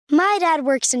My dad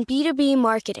works in B2B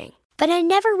marketing, but I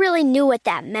never really knew what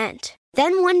that meant.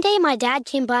 Then one day my dad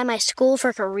came by my school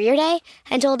for career day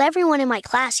and told everyone in my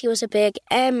class he was a big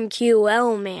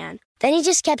MQL man. Then he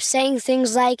just kept saying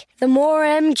things like, the more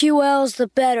MQLs, the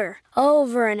better,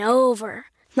 over and over.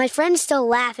 My friends still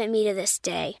laugh at me to this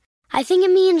day. I think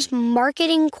it means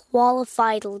marketing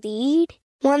qualified lead.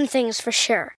 One thing's for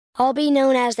sure. I'll be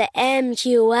known as the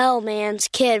MQL man's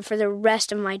kid for the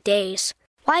rest of my days.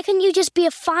 Why couldn't you just be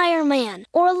a fireman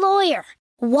or a lawyer?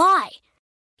 Why?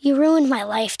 You ruined my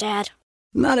life, Dad.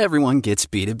 Not everyone gets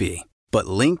B2B, but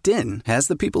LinkedIn has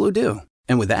the people who do.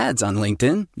 And with ads on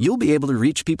LinkedIn, you'll be able to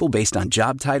reach people based on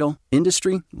job title,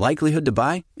 industry, likelihood to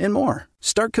buy, and more.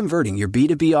 Start converting your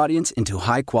B2B audience into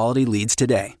high-quality leads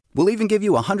today. We'll even give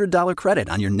you a $100 credit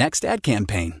on your next ad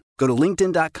campaign. Go to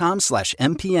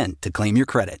linkedin.com/MPN to claim your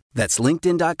credit. That's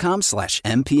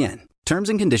linkedin.com/MPN. Terms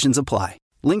and conditions apply.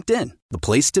 LinkedIn, the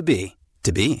place to be,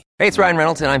 to be. Hey, it's Ryan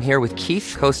Reynolds, and I'm here with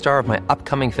Keith, co-star of my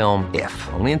upcoming film, If,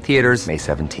 only in theaters May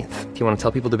 17th. Do you want to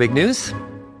tell people the big news?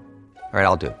 All right,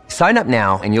 I'll do it. Sign up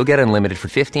now and you'll get unlimited for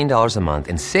 $15 a month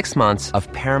and 6 months of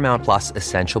Paramount Plus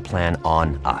Essential Plan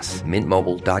on us.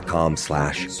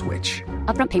 MintMobile.com/switch.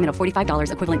 Upfront payment of $45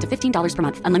 equivalent to $15 per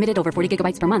month. Unlimited over 40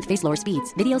 gigabytes per month. Face lower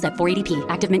speeds. Videos at 480p.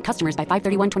 Active Mint customers by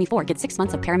 531.24 get 6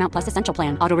 months of Paramount Plus Essential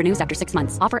Plan. Auto renews after 6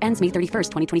 months. Offer ends May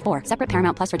 31st, 2024. Separate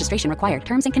Paramount Plus registration required.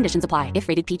 Terms and conditions apply if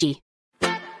rated PG.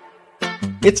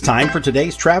 It's time for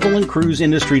today's travel and cruise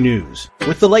industry news.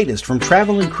 With the latest from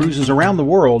travel and cruises around the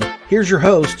world, here's your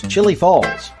host, Chili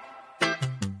Falls.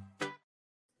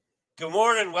 Good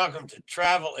morning. Welcome to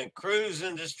Travel and Cruise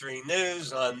Industry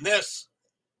News on this,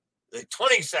 the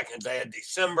 22nd day of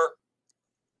December,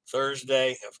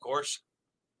 Thursday, of course,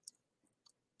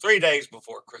 3 days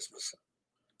before Christmas.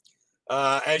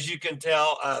 As you can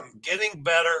tell, I'm getting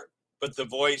better, but the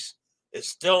voice is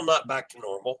still not back to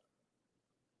normal.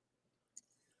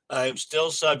 I am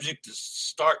still subject to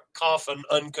start coughing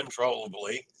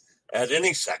uncontrollably at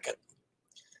any second.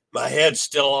 My head's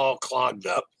still all clogged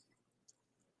up.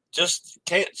 Just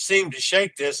can't seem to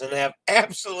shake this and have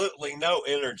absolutely no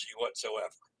energy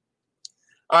whatsoever.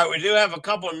 All right, we do have a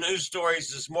couple of news stories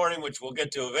this morning, which we'll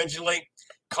get to eventually.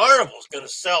 Carnival's going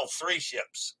to sell 3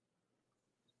 ships.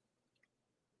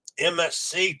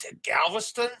 MSC to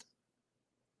Galveston.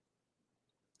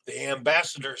 The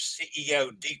ambassador's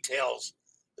CEO details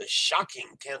the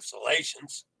shocking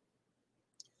cancellations,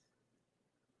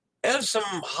 and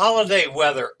some holiday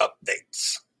weather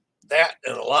updates. That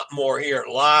and a lot more here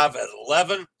live at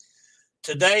 11.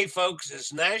 Today, folks,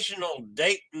 is National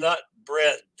Date Nut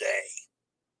Bread Day.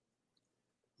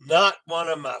 Not one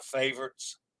of my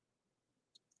favorites,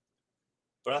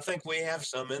 but I think we have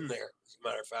some in there, as a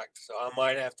matter of fact, so I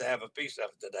might have to have a piece of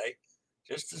it today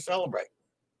just to celebrate.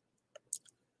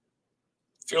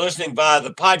 If you're listening via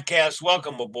the podcast,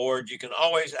 welcome aboard. You can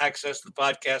always access the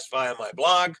podcast via my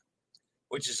blog,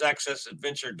 which is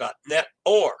accessadventure.net,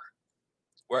 or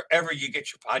wherever you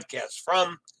get your podcasts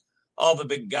from. All the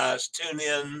big guys tune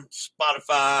in,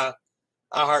 Spotify,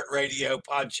 iHeartRadio,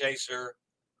 Podchaser,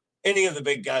 any of the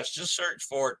big guys. Just search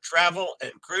for Travel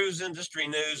and Cruise Industry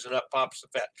News, and up pops the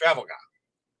Fat Travel Guy.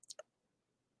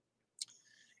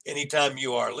 Anytime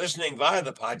you are listening via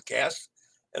the podcast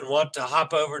and want to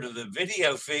hop over to the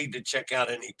video feed to check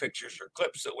out any pictures or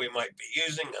clips that we might be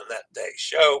using on that day's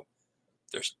show,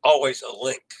 there's always a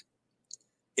link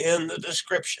in the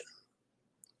description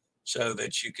so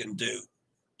that you can do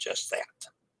just that.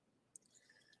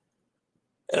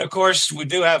 And of course, we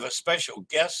do have a special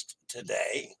guest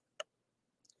today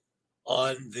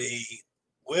on the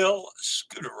Will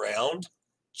Scoot Around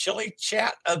Chili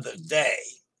Chat of the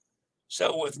Day.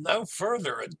 So with no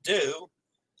further ado,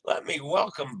 let me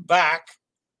welcome back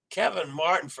Kevin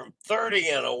Martin from 30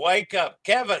 and a Wake Up.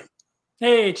 Kevin.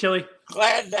 Hey, Chili.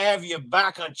 Glad to have you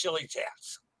back on Chili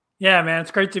Chats. Yeah, man, it's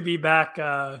great to be back.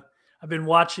 I've been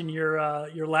watching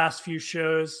your last few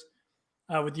shows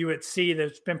with you at sea.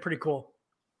 That's been pretty cool.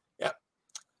 Yeah.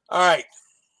 All right.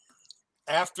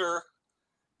 After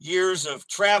years of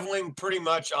traveling pretty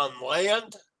much on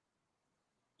land,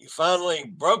 you finally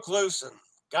broke loose and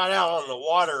got out on the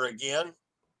water again.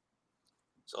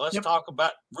 So let's talk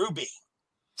about Ruby.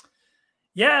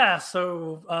 Yeah.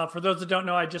 So for those that don't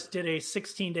know, I just did a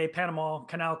 16-day Panama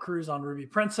Canal cruise on Ruby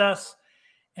Princess,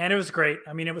 and it was great.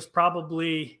 I mean, it was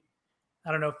probably,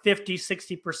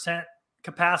 50-60%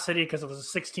 capacity because it was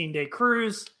a 16-day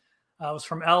cruise. It was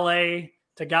from LA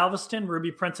to Galveston.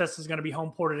 Ruby Princess is going to be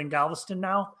home ported in Galveston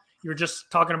now. You were just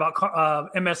talking about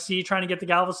MSC trying to get to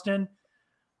Galveston.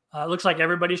 It looks like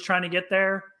everybody's trying to get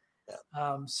there.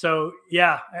 So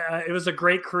yeah, it was a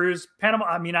great cruise. Panama,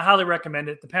 I mean, I highly recommend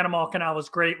it. The Panama Canal was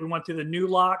great. We went through the new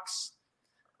locks.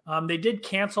 They did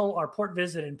cancel our port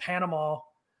visit in Panama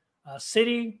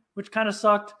City, which kind of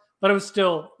sucked, but it was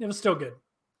still good.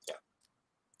 Yeah.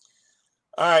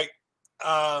 All right.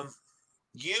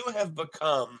 You have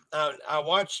become, I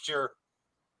watched your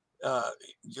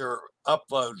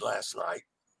upload last night.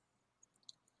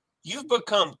 You've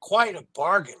become quite a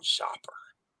bargain shopper.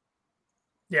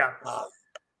 Yeah.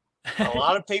 A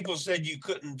lot of people said you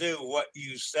couldn't do what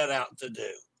you set out to do.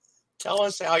 Tell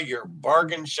us how your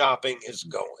bargain shopping is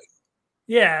going.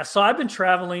 Yeah, so I've been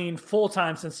traveling full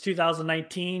time since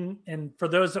 2019, and for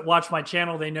those that watch my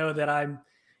channel, they know that I'm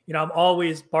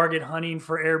always bargain hunting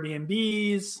for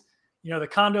Airbnbs, the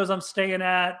condos I'm staying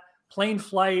at, plane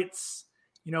flights.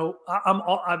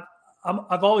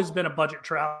 I've always been a budget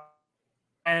traveler,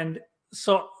 and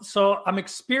so I'm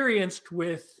experienced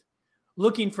with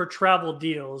looking for travel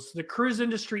deals. The cruise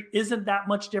industry isn't that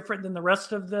much different than the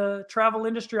rest of the travel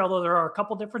industry, although there are a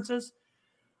couple differences.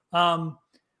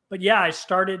 But yeah, I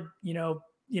started,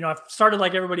 I started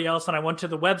like everybody else, and I went to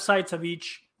the websites of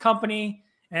each company.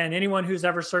 And anyone who's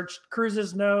ever searched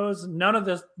cruises knows none of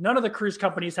the cruise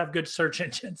companies have good search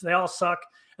engines. They all suck,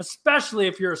 especially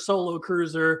if you're a solo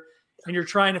cruiser and you're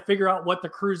trying to figure out what the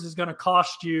cruise is going to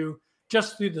cost you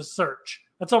just through the search.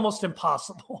 That's almost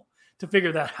impossible to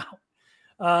figure that out.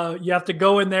 You have to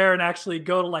go in there and actually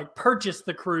go to like purchase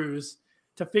the cruise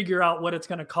to figure out what it's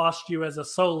going to cost you as a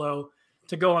solo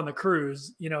to go on the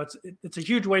cruise. It's a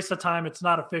huge waste of time. It's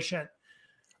not efficient.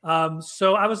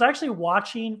 So I was actually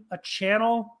watching a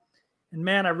channel, and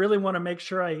man, I really want to make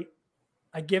sure I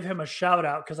give him a shout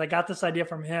out because I got this idea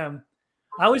from him.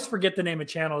 I always forget the name of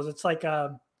channels. It's like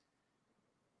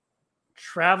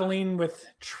Traveling with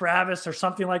Travis or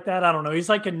something like that. I don't know. He's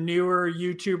like a newer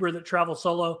YouTuber that travels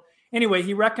solo. Anyway,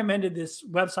 he recommended this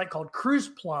website called Cruise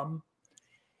Plum.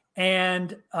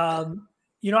 And,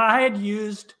 I had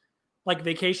used like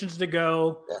Vacations to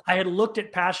Go. I had looked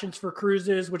at Passions for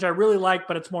Cruises, which I really like,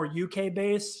 but it's more UK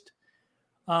based.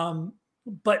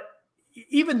 But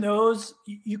even those,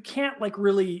 you can't like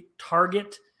really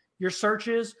target your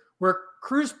searches, where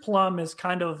Cruise Plum is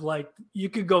kind of like, you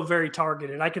could go very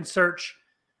targeted. I can search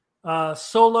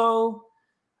solo,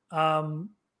 on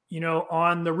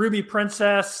the Ruby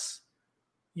Princess,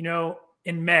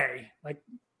 in May. Like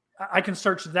I can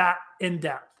search that in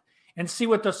depth and see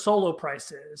what the solo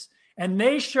price is. And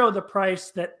they show the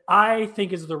price that I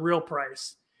think is the real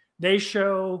price. They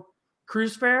show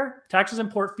cruise fare, taxes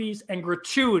and port fees, and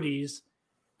gratuities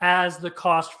as the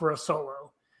cost for a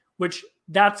solo, which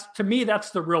to me,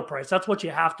 that's the real price. That's what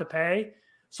you have to pay.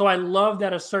 So I love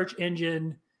that a search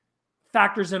engine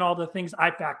factors in all the things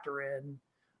I factor in.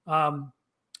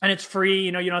 And it's free,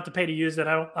 you don't have to pay to use it.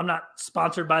 I'm not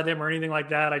sponsored by them or anything like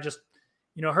that. I just,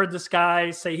 heard this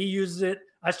guy say he uses it.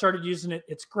 I started using it.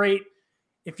 It's great.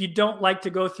 If you don't like to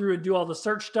go through and do all the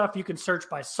search stuff, you can search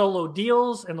by solo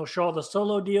deals and they'll show all the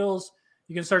solo deals.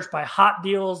 You can search by hot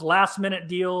deals, last minute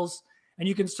deals, and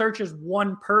you can search as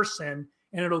one person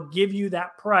and it'll give you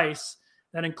that price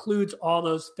that includes all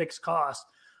those fixed costs.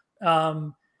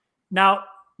 Now,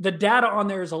 the data on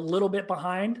there is a little bit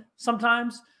behind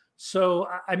sometimes. So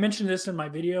I mentioned this in my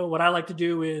video. What I like to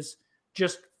do is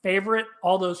just favorite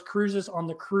all those cruises on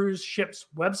the cruise ship's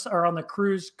website or on the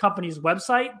cruise company's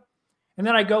website. And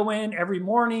then I go in every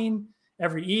morning,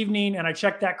 every evening, and I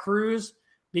check that cruise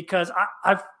because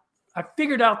I've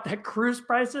figured out that cruise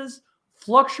prices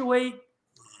fluctuate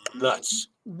nuts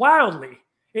wildly.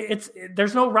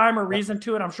 There's no rhyme or reason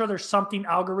to it. I'm sure there's something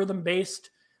algorithm based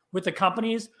with the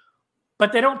companies,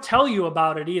 but they don't tell you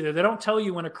about it either. They don't tell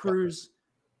you when a cruise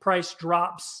price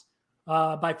drops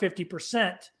by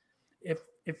 50%.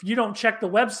 If you don't check the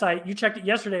website, you checked it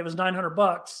yesterday, it was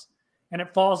 $900 and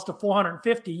it falls to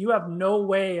 $450. You have no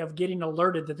way of getting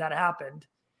alerted that happened.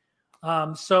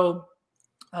 So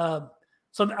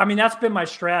I mean, that's been my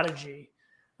strategy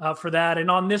for that.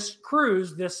 And on this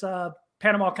cruise, this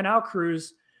Panama Canal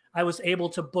cruise, I was able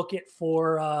to book it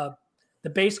for the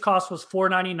base cost was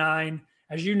 $499.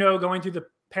 As you know, going through the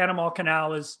Panama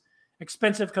Canal is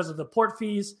expensive because of the port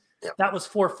fees. Yep. That was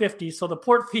 $450. So the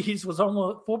port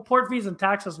fees and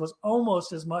taxes was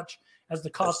almost as much as the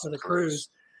cost of the cruise.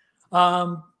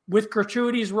 With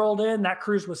gratuities rolled in, that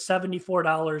cruise was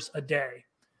 $74 a day,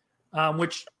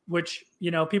 which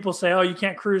people say, oh, you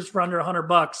can't cruise for under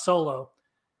 $100 solo.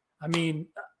 I mean,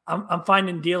 I'm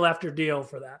finding deal after deal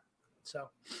for that. So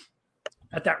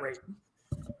at that rate.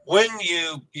 When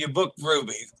you booked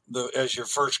Ruby as your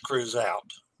first cruise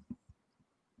out,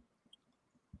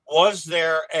 was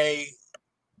there a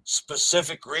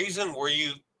specific reason? Were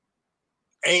you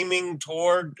aiming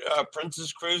toward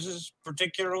Princess Cruises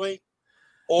particularly?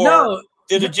 Or No,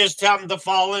 did it just happen to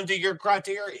fall into your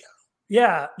criteria?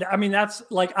 yeah. I mean, that's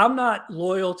like, I'm not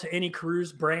loyal to any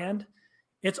cruise brand.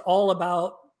 It's all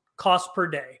about cost per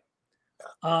day.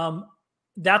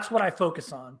 That's what I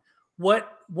focus on. What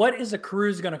is a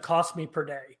cruise going to cost me per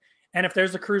day? And if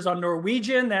there's a cruise on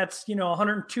Norwegian, that's,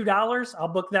 $102, I'll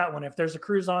book that one. If there's a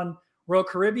cruise on Royal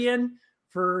Caribbean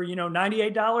for,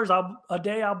 $98 a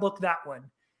day, I'll book that one.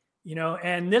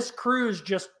 And this cruise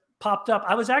just popped up.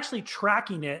 I was actually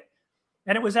tracking it,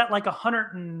 and it was at like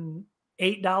 $108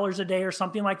 a day or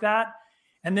something like that.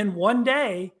 And then one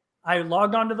day I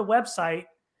logged onto the website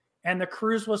and the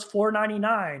cruise was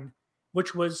 $499,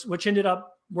 which ended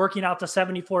up working out to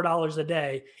 $74 a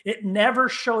day. It never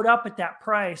showed up at that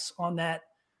price on that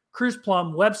Cruise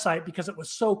Plum website because it was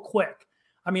so quick.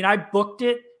 I mean, I booked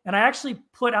it, and I actually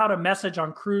put out a message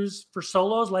on Cruise for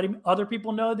Solos, letting other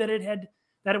people know that it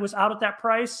was out at that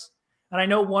price. And I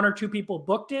know one or two people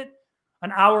booked it.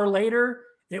 An hour later,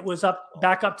 it was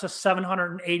back up to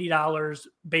 $780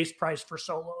 base price for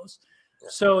Solos.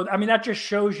 So, I mean, that just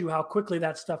shows you how quickly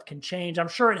that stuff can change. I'm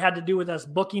sure it had to do with us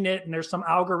booking it, and there's some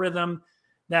algorithm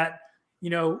that,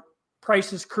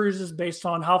 prices cruises based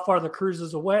on how far the cruise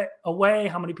is away,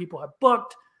 how many people have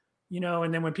booked,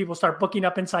 and then when people start booking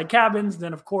up inside cabins,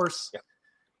 then of course,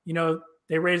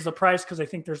 they raise the price because they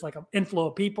think there's like an inflow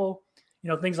of people,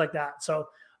 things like that. So,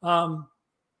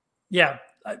 yeah.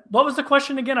 What was the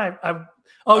question again?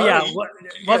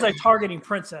 Was I targeting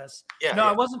Princess?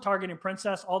 I wasn't targeting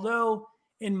Princess. Although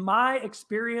in my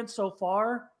experience so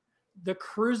far, the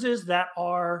cruises that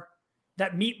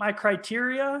meet my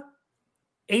criteria,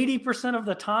 80% of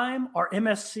the time are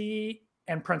MSC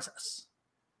and Princess.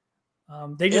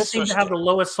 They just seem to have the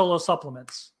lowest solo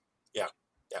supplements. Yeah.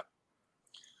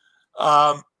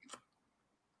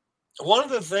 One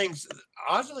of the things,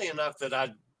 oddly enough, that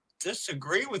I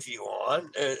disagree with you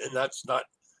on, and that's not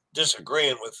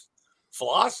disagreeing with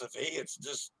philosophy, it's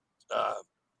just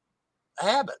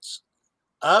habits.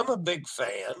 I'm a big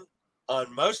fan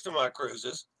on most of my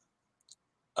cruises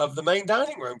of the main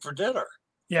dining room for dinner.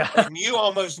 Yeah. And you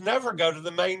almost never go to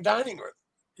the main dining room.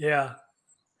 Yeah.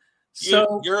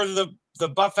 So you're the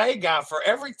buffet guy for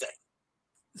everything.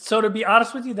 So to be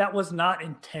honest with you, that was not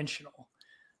intentional.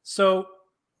 So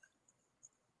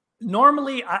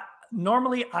normally I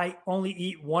only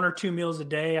eat 1 or 2 meals a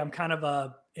day. I'm kind of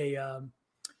I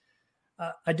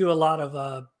do a lot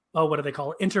of what do they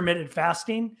call it? Intermittent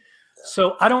fasting. Yeah.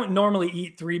 So I don't normally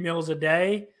eat 3 meals a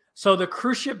day. So the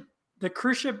cruise ship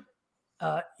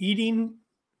eating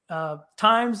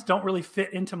times don't really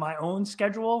fit into my own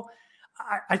schedule.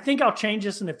 I think I'll change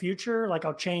this in the future. Like,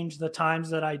 I'll change the times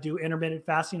that I do intermittent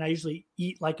fasting. I usually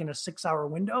eat like in a 6-hour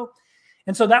window.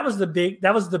 And so that was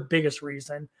the biggest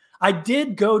reason. I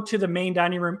did go to the main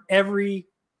dining room every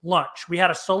lunch. We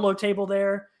had a solo table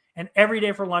there, and every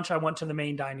day for lunch, I went to the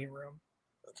main dining room.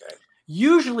 Okay.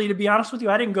 Usually, to be honest with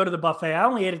you, I didn't go to the buffet. I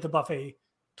only ate at the buffet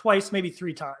twice, maybe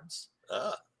 3 times.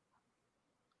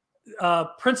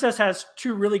 Princess has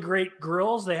 2 really great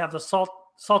grills. They have the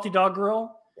salty dog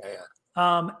grill. Yeah.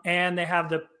 And they have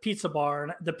the pizza bar,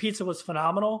 and the pizza was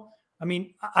phenomenal. I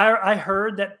mean, I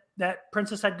heard that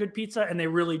Princess had good pizza, and they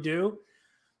really do.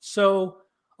 So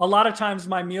a lot of times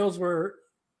my meals were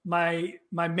my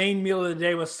main meal of the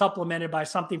day was supplemented by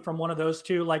something from one of those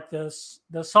 2. Like the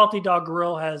salty dog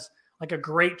grill has like a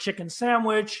great chicken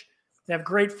sandwich. They have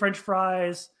great French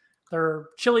fries. Their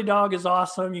chili dog is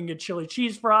awesome. You can get chili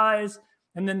cheese fries.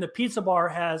 And then the pizza bar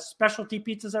has specialty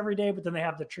pizzas every day, but then they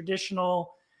have the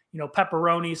traditional,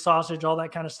 pepperoni, sausage, all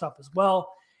that kind of stuff as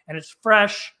well. And it's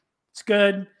fresh. It's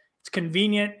good. It's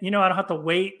convenient. I don't have to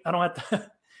wait. I don't have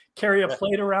to carry a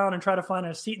plate around and try to find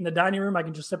a seat in the dining room. I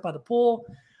can just sit by the pool.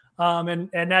 And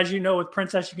as you know, with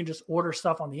Princess, you can just order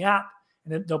stuff on the app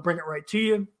and they'll bring it right to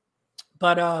you.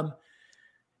 But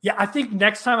yeah, I think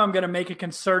next time I'm going to make a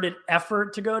concerted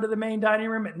effort to go to the main dining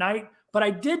room at night. But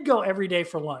I did go every day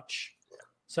for lunch.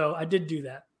 So I did do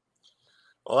that.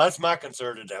 Well, that's my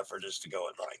concerted effort, is to go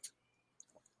at night.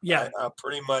 Yeah. I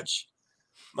pretty much,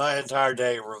 my entire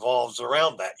day revolves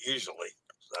around that usually.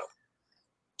 So.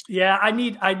 Yeah, I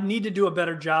need to do a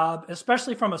better job,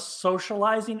 especially from a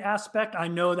socializing aspect. I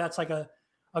know that's like a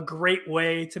great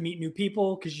way to meet new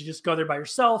people, because you just go there by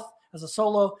yourself as a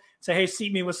solo, say, hey,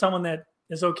 seat me with someone that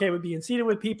is okay with being seated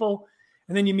with people.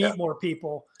 And then you meet more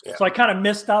people. Yeah. So I kind of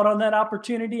missed out on that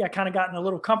opportunity. I kind of got in a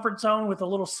little comfort zone with a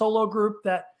little solo group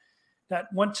that I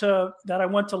went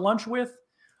to lunch with.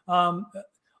 On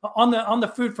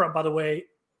the food front, by the way,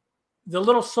 the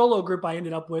little solo group I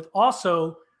ended up with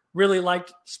also really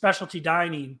liked specialty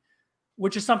dining,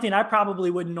 which is something I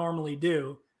probably wouldn't normally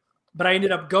do. But I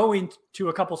ended up going to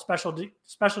a couple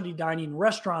specialty dining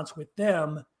restaurants with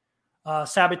them,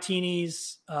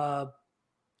 Sabatini's,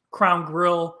 Crown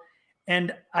Grill,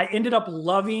 and I ended up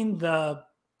loving the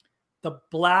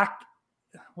black,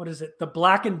 what is it? The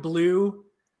black and blue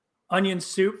onion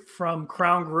soup from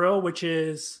Crown Grill, which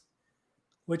is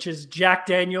Jack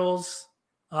Daniel's,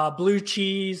 blue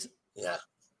cheese,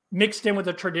 mixed in with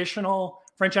a traditional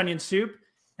French onion soup.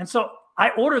 And so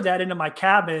I ordered that into my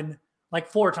cabin like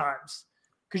 4 times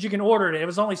because you can order it. It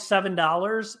was only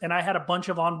 $7 and I had a bunch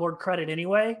of onboard credit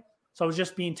anyway. So it was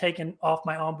just being taken off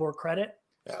my onboard credit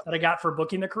that I got for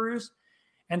booking the cruise.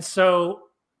 And so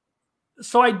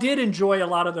I did enjoy a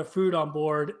lot of the food on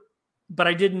board, but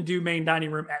I didn't do main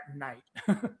dining room at night.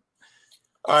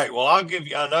 All right. Well, I'll give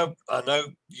you, I know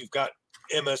you've got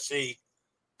MSC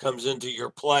comes into your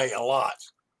play a lot.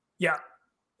 Yeah.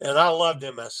 And I loved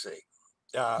MSC.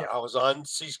 I was on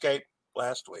Seascape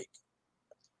last week.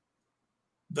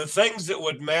 The things that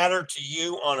would matter to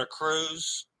you on a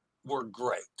cruise were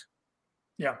great.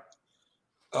 Yeah.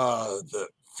 The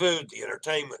food, the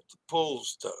entertainment, the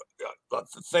pools, the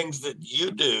things that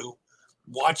you do,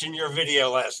 watching your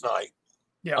video last night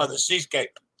on the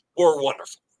Seascape were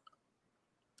wonderful.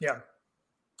 Yeah.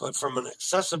 But from an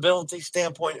accessibility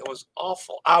standpoint, it was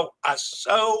awful. I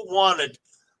so wanted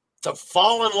to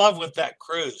fall in love with that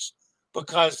cruise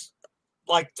because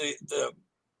like the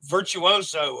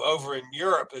Virtuoso over in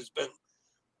Europe has been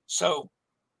so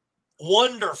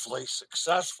wonderfully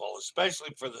successful,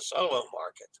 especially for the solo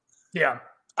market. Yeah.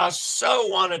 I so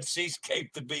wanted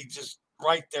Seascape to be just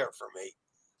right there for me.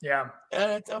 Yeah.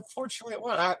 And unfortunately,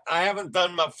 I haven't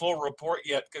done my full report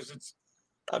yet because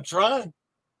I'm trying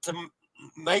to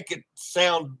make it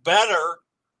sound better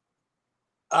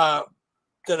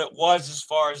than it was as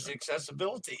far as the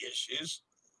accessibility issues,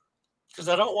 because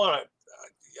I don't want to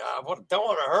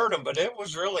hurt them, but it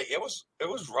was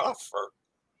rough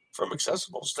from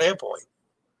accessible standpoint.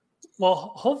 Well,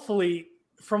 hopefully,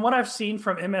 from what I've seen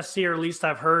from MSC, or at least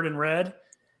I've heard and read,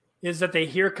 is that they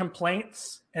hear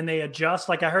complaints and they adjust.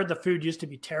 Like I heard the food used to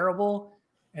be terrible,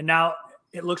 and now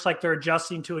it looks like they're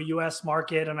adjusting to a U.S.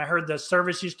 market. And I heard the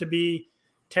service used to be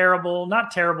terrible, not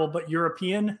terrible, but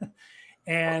European.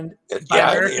 And it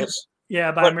is.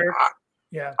 Yeah, by American.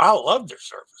 I love their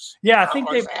service. Yeah, I think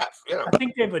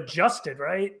they've adjusted,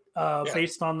 right?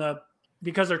 Based on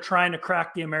because they're trying to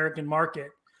crack the American market.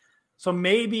 So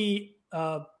maybe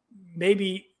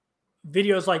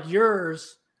videos like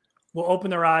yours will open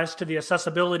their eyes to the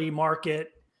accessibility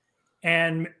market.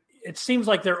 And it seems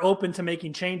like they're open to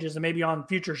making changes and maybe on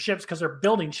future ships because they're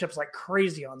building ships like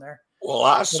crazy on there. Well,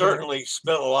 I certainly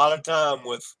spent a lot of time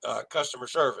with customer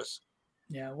service.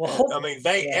 Yeah. Well,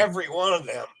 every one of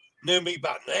them knew me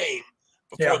by name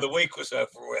before the week was over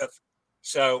with.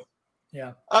 So,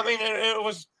 I mean,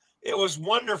 it was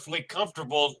wonderfully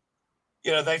comfortable.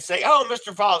 You know, they say, "Oh,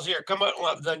 Mr. Falls here, come up."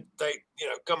 Then they,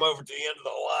 come over to the end of the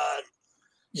line,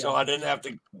 so I didn't have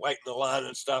to wait in the line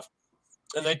and stuff.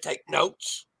 And they take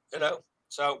notes,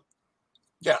 So,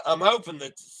 I'm hoping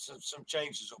that some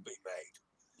changes will be made.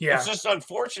 Yeah, it's just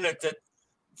unfortunate that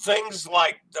things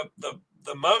like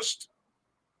the most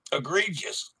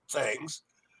egregious things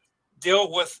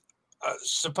deal with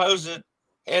supposed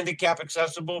handicap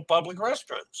accessible public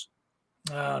restrooms.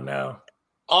 Oh no.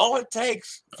 All it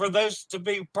takes for those to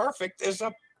be perfect is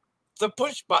the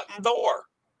push button door.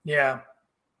 Yeah.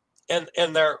 And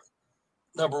they're,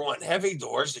 number one, heavy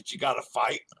doors that you got to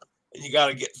fight, and you got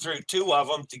to get through 2 of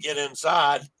them to get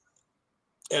inside.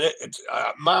 And it's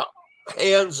my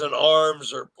hands and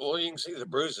arms are, you can see the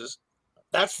bruises.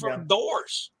 That's from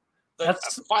doors.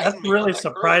 That's really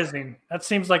surprising. That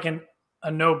seems like a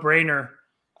no-brainer.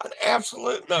 An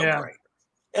absolute no-brainer.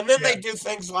 And then they do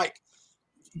things like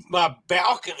my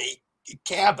balcony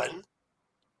cabin.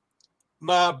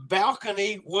 My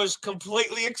balcony was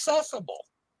completely accessible.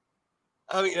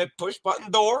 I mean, a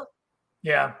push-button door.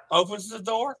 Yeah. Opens the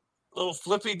door. Little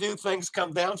flippy-do things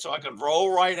come down so I could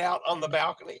roll right out on the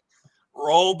balcony,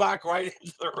 roll back right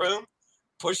into the room,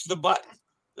 push the button.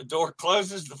 The door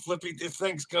closes, the flippy-do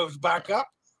things goes back up.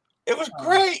 It was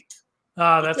great. Then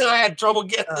I had trouble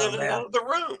getting in and out of the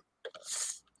room.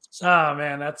 So, oh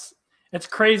man, it's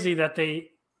crazy that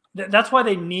that's why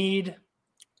they need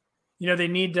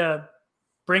to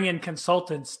bring in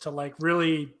consultants to like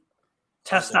really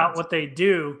test out what they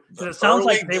do. Because it sounds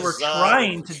like they were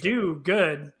trying to do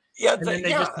good. Yeah, and then they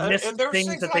just missed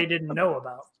things that they didn't know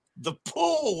about. The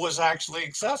pool was actually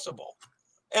accessible.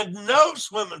 And no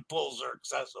swimming pools are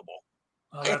accessible.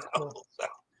 Oh, that's cool.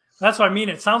 That's what I mean.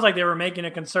 It sounds like they were making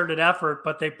a concerted effort,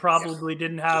 but they probably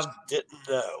didn't didn't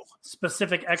know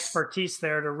specific expertise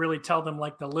there to really tell them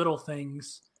like the little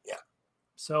things. Yeah.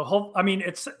 So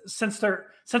it's since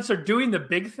they're doing the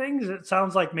big things, it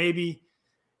sounds like maybe,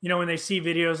 when they see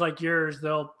videos like yours,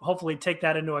 they'll hopefully take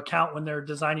that into account when they're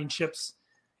designing ships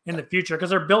in the future, because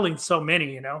they're building so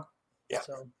many, Yeah.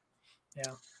 So,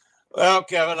 yeah. Well,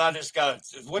 Kevin, I just got it.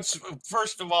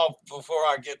 First of all, before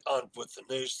I get on with the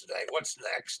news today, what's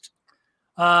next?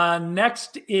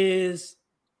 Next is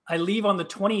I leave on the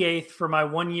 28th for my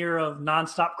 1 year of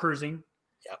nonstop cruising.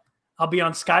 Yep. I'll be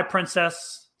on Sky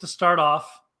Princess to start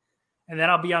off, and then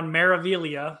I'll be on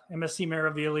Meraviglia, MSC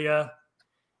Meraviglia,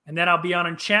 and then I'll be on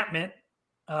Enchantment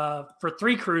for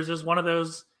 3 cruises, one of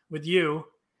those with you.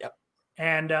 Yep.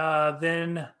 And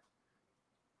then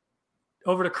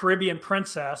over to Caribbean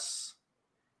Princess.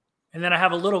 And then I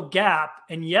have a little gap.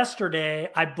 And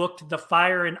yesterday I booked the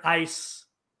Fire and Ice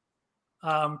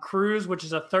cruise, which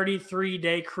is a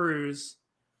 33-day cruise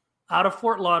out of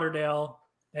Fort Lauderdale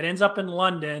that ends up in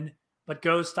London, but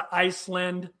goes to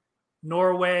Iceland,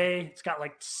 Norway. It's got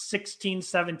like 16,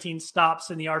 17 stops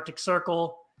in the Arctic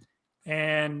Circle.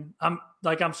 And I'm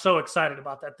so excited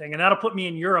about that thing. And that'll put me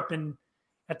in Europe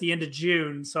at the end of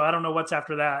June. So I don't know what's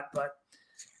after that, but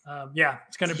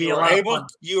it's going to be a lot of fun.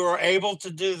 You were able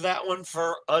to do that one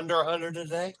for under 100 a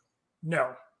day?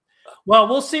 No. Well,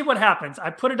 we'll see what happens. I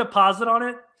put a deposit on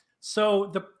it.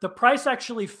 So the price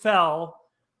actually fell.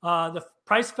 The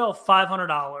price fell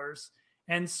 $500.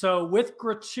 And so with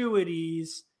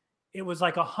gratuities, it was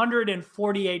like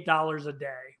 $148 a day.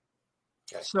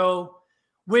 Okay. So,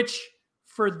 which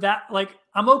for that, like,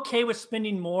 I'm okay with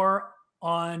spending more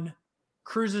on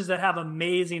cruises that have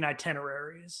amazing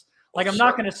itineraries. Like, I'm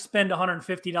not going to spend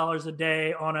 $150 a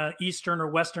day on a Eastern or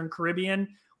Western Caribbean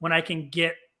when I can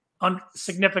get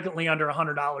significantly under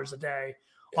 $100 a day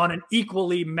on an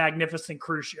equally magnificent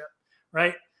cruise ship,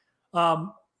 right?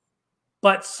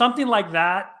 But something like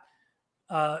that,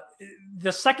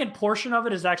 the second portion of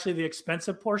it is actually the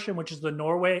expensive portion, which is the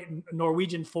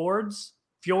Norwegian fjords.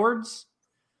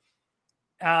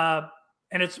 And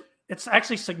it's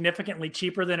actually significantly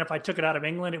cheaper than if I took it out of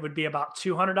England. It would be about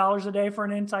 $200 a day for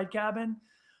an inside cabin.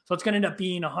 So it's going to end up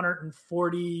being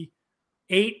 $148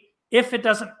 if it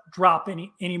doesn't drop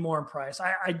any more in price.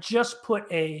 I just put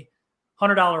a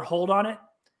 $100 hold on it,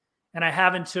 and I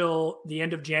have until the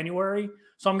end of January.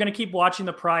 So I'm going to keep watching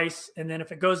the price. And then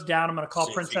if it goes down, I'm going to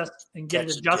call Princess and get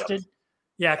it adjusted.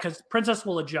 Yeah, because Princess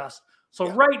will adjust. So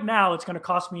right now it's going to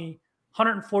cost me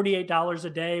 $148 a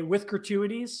day with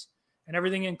gratuities and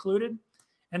everything included.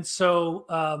 And so,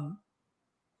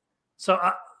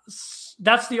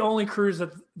 that's the only cruise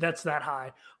that's that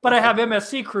high. But I have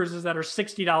MSC cruises that are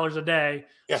 $60 a day.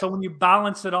 Yeah. So when you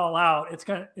balance it all out,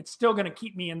 it's still gonna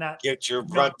keep me in that. Get your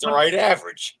the right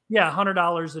average. Yeah,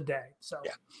 $100 a day. So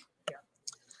yeah.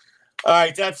 All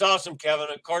right, that's awesome, Kevin.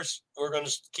 Of course, we're going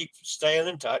to keep staying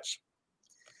in touch.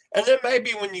 And then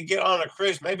maybe when you get on a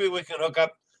cruise, maybe we can hook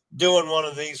up doing one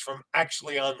of these from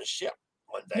actually on the ship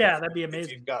one day. Yeah, that'd be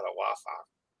amazing. If you've got a Wi-Fi.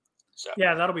 So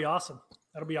yeah, that'll be awesome.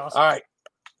 All right.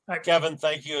 Kevin,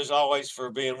 thank you as always for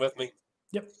being with me.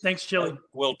 Yep. Thanks, Chili. And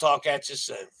we'll talk at you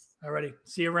soon. All righty.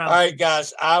 See you around. All right,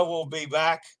 guys. I will be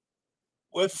back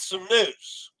with some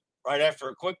news right after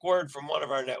a quick word from one of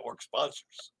our network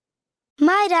sponsors.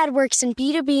 My dad works in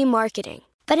B2B marketing,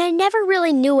 but I never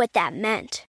really knew what that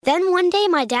meant. Then one day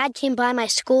my dad came by my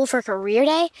school for career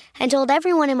day and told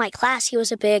everyone in my class he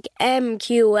was a big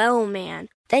MQL man.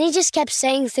 Then he just kept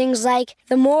saying things like,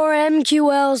 the more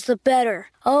MQLs, the better,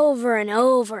 over and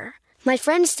over. My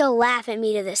friends still laugh at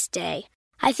me to this day.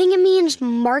 I think it means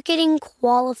marketing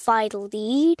qualified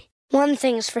lead. One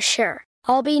thing's for sure,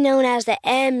 I'll be known as the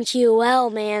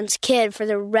MQL man's kid for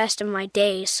the rest of my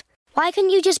days. Why couldn't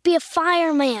you just be a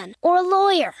fireman or a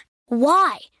lawyer?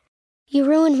 Why? You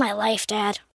ruined my life,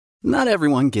 Dad. Not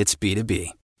everyone gets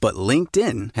B2B, but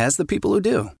LinkedIn has the people who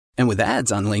do. And with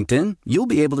ads on LinkedIn, you'll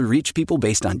be able to reach people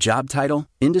based on job title,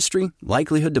 industry,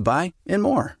 likelihood to buy, and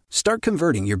more. Start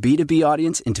converting your B2B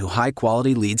audience into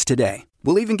high-quality leads today.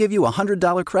 We'll even give you a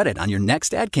 $100 credit on your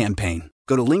next ad campaign.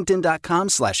 Go to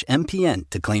linkedin.com/MPN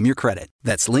to claim your credit.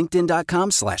 That's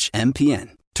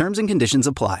linkedin.com/MPN. Terms and conditions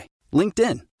apply.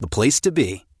 LinkedIn, the place to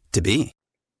be, to be.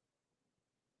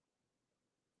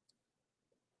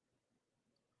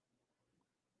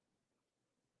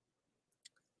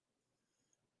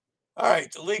 All right,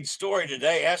 the lead story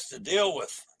today has to deal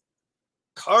with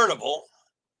Carnival.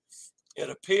 It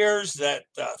appears that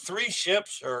 3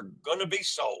 ships are going to be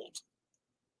sold.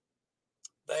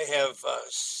 They have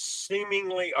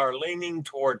seemingly are leaning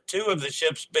toward 2 of the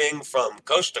ships being from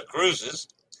Costa Cruises,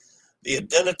 The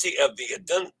identity of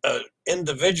the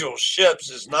individual ships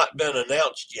has not been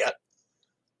announced yet,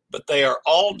 but they are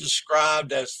all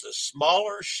described as the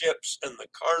smaller ships in the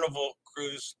Carnival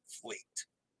cruise fleet.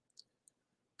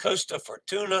 Costa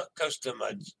Fortuna, Costa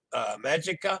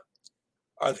Magica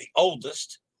are the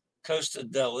oldest. Costa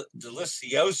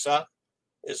Deliciosa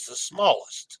is the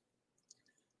smallest.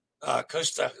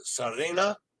 Costa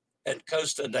Serena and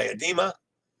Costa Diadema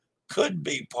could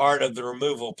be part of the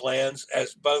removal plans,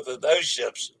 as both of those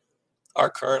ships are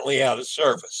currently out of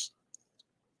service.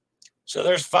 So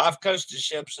there's 5 Costa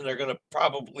ships, and they're going to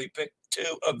probably pick 2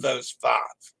 of those 5.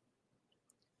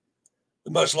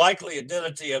 The most likely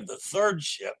identity of the third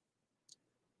ship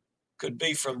could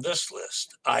be from this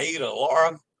list: Aida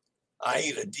Laura,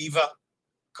 Aida Diva,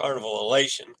 Carnival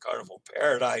Elation, Carnival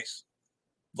Paradise,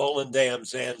 Volendam,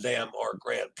 Zandam, or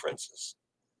Grand Princess,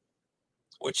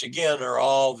 which again are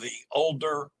all the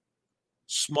older,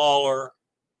 smaller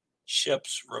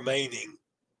ships remaining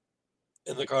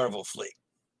in the Carnival fleet.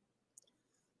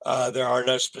 There are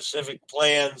no specific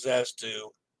plans as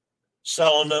to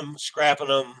selling them, scrapping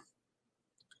them,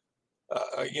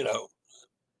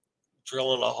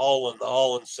 drilling a hole in the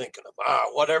hull and sinking them,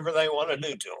 whatever they want to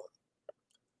do to them.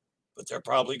 But they're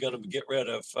probably going to get rid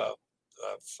of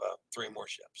 3 more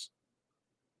ships.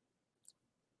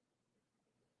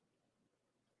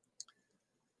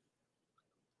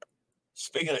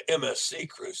 Speaking of MSC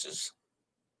cruises,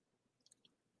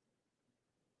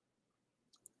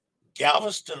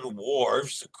 Galveston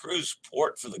Wharves, the cruise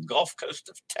port for the Gulf Coast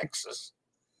of Texas,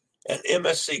 and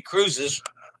MSC Cruises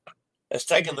has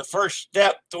taken the first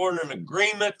step toward an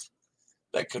agreement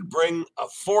that could bring a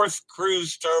 4th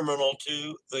cruise terminal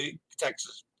to the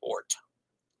Texas port.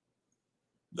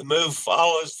 The move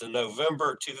follows the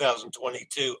November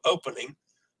 2022 opening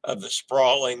of the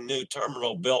sprawling new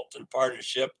terminal built in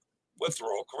partnership with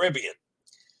Royal Caribbean.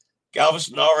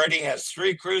 Galveston already has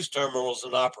 3 cruise terminals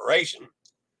in operation.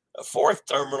 A 4th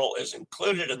terminal is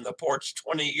included in the port's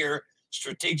 20-year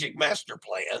strategic master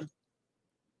plan,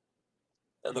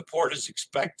 and the port had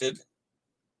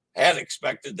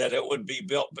expected that it would be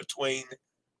built between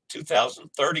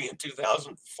 2030 and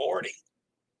 2040.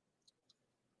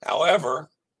 However,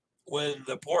 when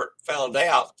the port found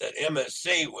out that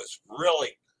MSC was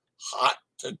really hot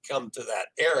to come to that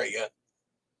area,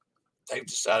 they've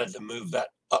decided to move that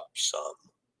up some.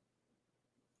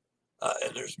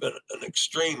 And there's been an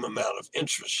extreme amount of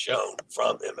interest shown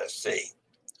from MSC.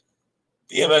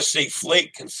 The MSC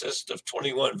fleet consists of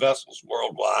 21 vessels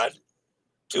worldwide.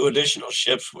 2 additional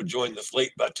ships would join the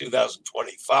fleet by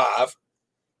 2025,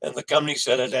 and the company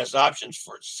said it has options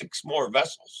for 6 more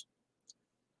vessels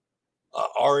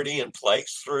already in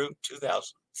place through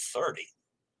 2030.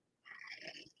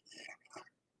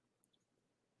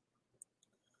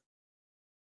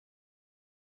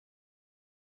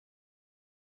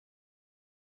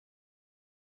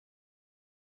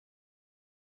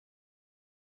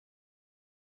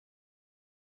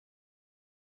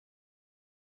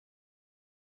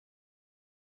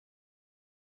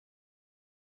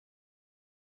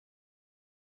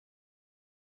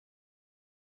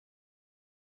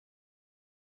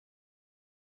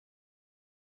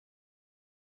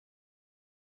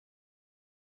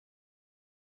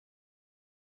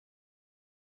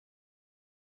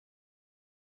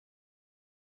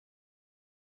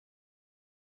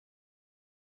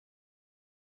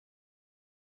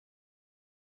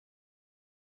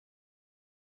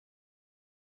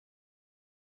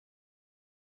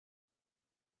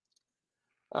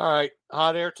 All right,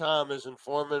 Hot Air Tom is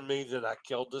informing me that I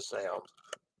killed the sound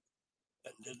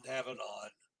and didn't have it on.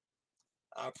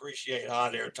 I appreciate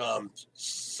Hot Air Tom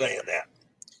saying that.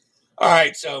 All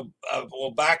right, so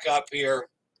we'll back up here.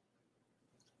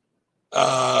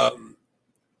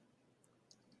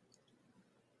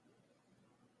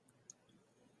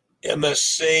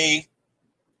 MSC,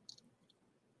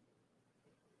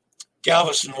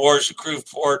 Galveston Wharves, a cruise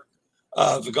port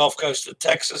of the Gulf Coast of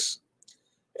Texas,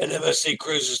 and MSC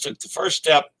Cruises took the first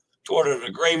step toward an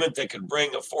agreement that could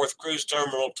bring a 4th cruise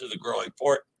terminal to the growing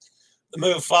port. The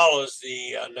move follows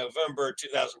the November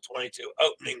 2022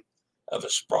 opening of a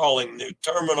sprawling new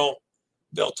terminal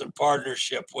built in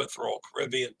partnership with Royal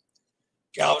Caribbean.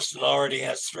 Galveston already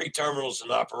has 3 terminals in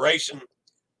operation.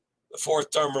 The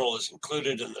 4th terminal is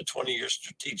included in the 20-year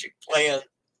strategic plan,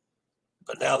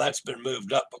 but now that's been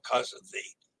moved up because of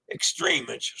the extreme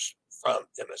interest from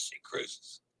MSC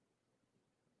Cruises.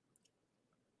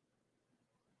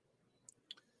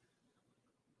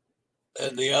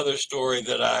 And the other story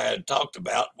that I had talked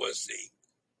about was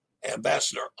the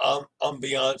ambassador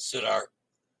ambiance that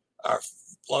our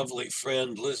lovely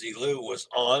friend Lizzie Lou was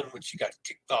on when she got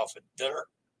kicked off at dinner.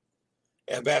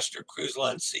 Ambassador Cruise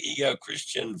Line CEO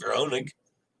Christian Veronig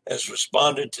has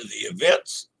responded to the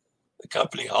events. The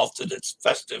company halted its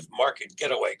festive market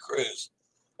getaway cruise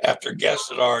after guests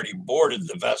had already boarded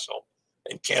the vessel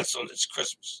and canceled its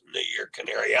Christmas and New Year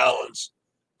Canary Islands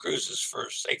cruises for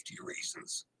safety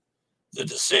reasons. The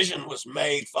decision was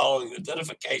made following the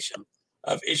identification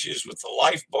of issues with the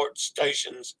lifeboat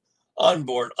station's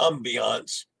onboard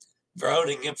ambiance.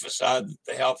 Veronig emphasized that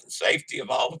the health and safety of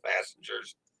all the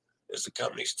passengers is the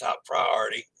company's top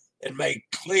priority and made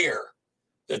clear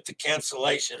that the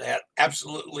cancellation had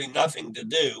absolutely nothing to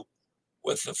do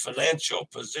with the financial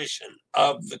position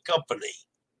of the company.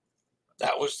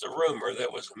 That was the rumor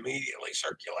that was immediately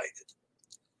circulated.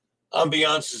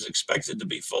 Ambiance is expected to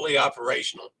be fully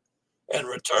operational and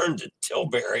return to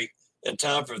Tilbury in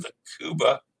time for the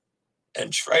Cuba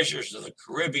and Treasures of the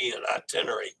Caribbean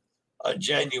itinerary on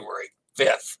January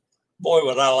 5th. Boy,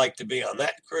 would I like to be on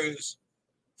that cruise.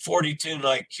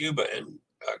 42-night Cuba and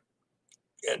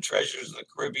Treasures of the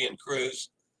Caribbean cruise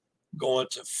going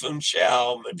to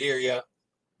Funchal, Madeira,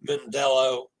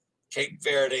 Mindelo, Cape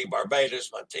Verde,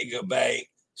 Barbados, Montego Bay,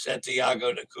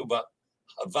 Santiago de Cuba,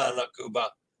 Havana,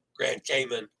 Cuba, Grand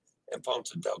Cayman, and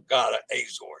Ponta Delgada,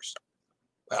 Azores.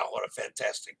 Wow, what a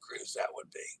fantastic cruise that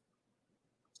would be.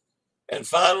 And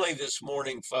finally, this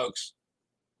morning, folks,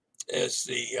 is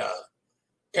the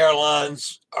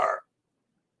airlines are,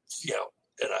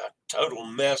 in a total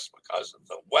mess because of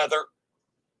the weather,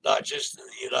 not just in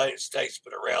the United States,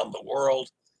 but around the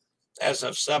world. As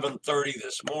of 7:30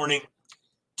 this morning,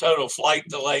 total flight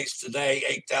delays today,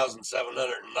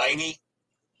 8,790.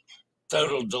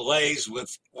 Total delays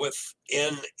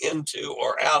within, into,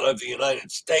 or out of the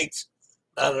United States,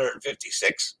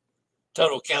 956.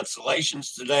 Total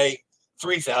cancellations today,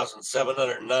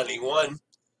 3,791.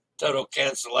 Total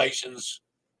cancellations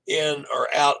in or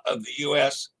out of the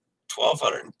U.S.,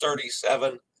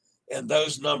 1,237. And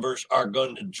those numbers are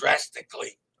going to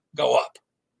drastically go up.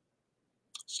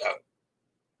 So,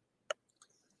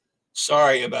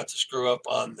 sorry about the screw up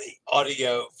on the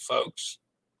audio, folks.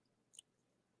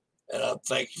 And I'm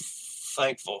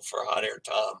thankful for Hot Air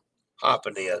Tom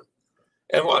hopping in.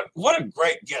 And what a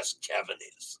great guest Kevin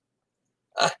is.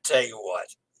 I tell you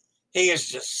what, he is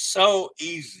just so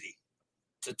easy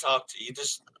to talk to. You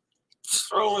just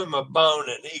throw him a bone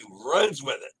and he runs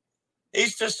with it.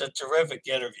 He's just a terrific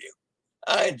interview.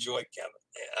 I enjoy Kevin.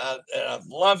 And I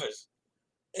love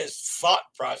his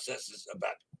thought processes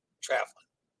about traveling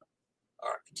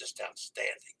are just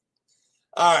outstanding.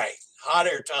 All right, Hot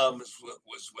Air Tom was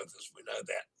with us. We know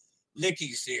that.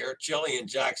 Nikki's here, Chile in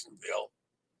Jacksonville.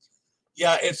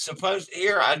 Yeah, it's supposed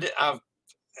here.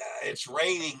 It's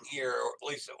raining here, or at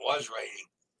least it was raining,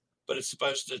 but it's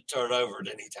supposed to turn over at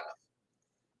any time.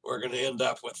 We're going to end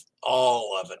up with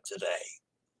all of it today.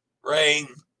 Rain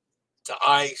to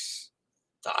ice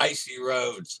to icy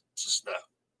roads to snow.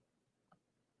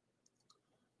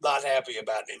 Not happy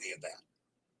about any of that.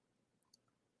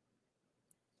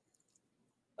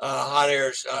 Hot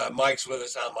Air's Mike's with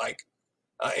us. Hi, Mike.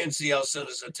 NCL sent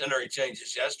us itinerary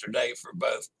changes yesterday for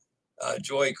both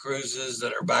Joy cruises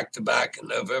that are back-to-back in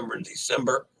November and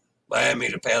December, Miami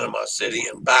to Panama City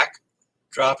and back,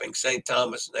 dropping St.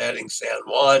 Thomas and adding San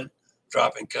Juan,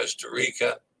 dropping Costa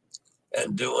Rica,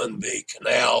 and doing the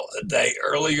canal a day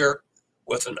earlier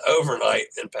with an overnight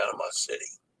in Panama City.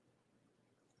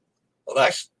 Well,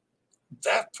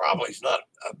 that probably is not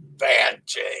a bad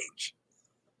change.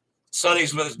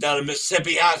 Sonny's with us down in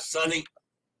Mississippi. Hi, Sonny.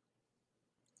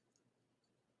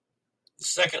 The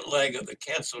second leg of the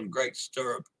canceled Great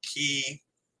Stirrup Key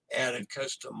added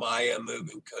Costa Maya,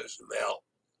 moving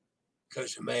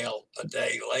Cozumel a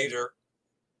day later.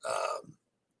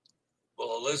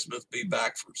 Will Elizabeth be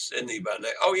back from Sydney by now?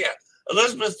 Oh, yeah.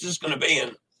 Elizabeth's just going to be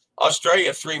in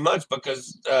Australia 3 months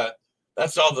because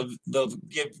that's all they'll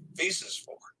give visas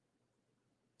for.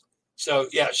 So,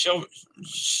 yeah,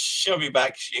 she'll be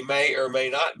back. She may or may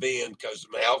not be in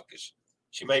Cozumel because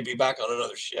she may be back on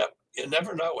another ship. You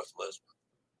never know with Elizabeth.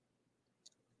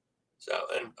 So,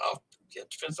 and it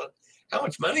depends on how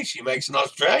much money she makes in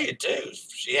Australia, too.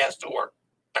 She has to work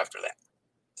after that.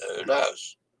 Who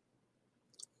knows?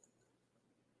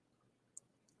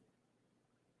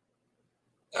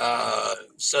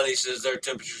 Sonny says their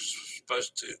temperature's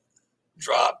supposed to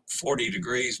drop 40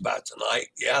 degrees by tonight.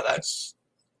 Yeah, that's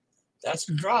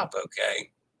a drop,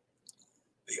 okay.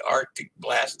 The Arctic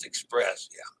Blast Express,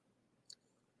 yeah.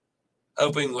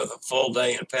 Hoping with a full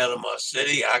day in Panama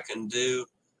City, I can do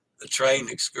the train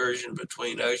excursion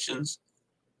between oceans.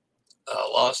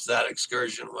 Lost that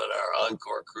excursion when our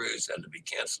Encore cruise had to be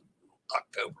canceled in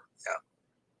October. Yeah.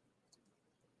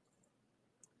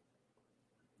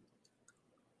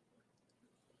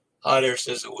 Hot Air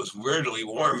says it was weirdly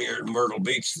warm here in Myrtle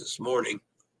Beach this morning.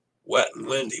 Wet and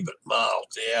windy, but mild.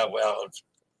 Yeah, well,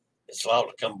 it's allowed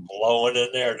to come blowing in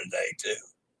there today, too.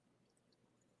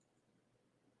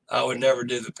 I would never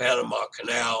do the Panama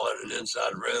Canal in an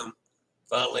inside room.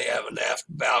 Finally have an aft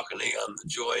balcony on the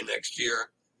Joy next year.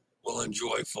 We'll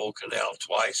enjoy full canal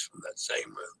twice from that same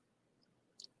room.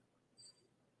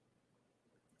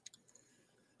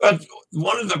 But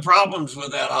one of the problems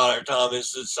with that, Hot Air, Tom,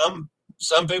 is that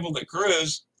some people that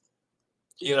cruise,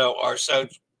 are so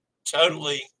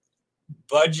totally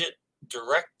budget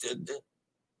directed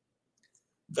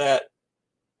that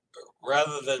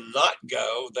rather than not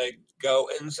go, they go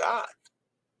inside.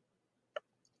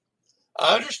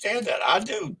 I understand that. I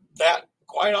do that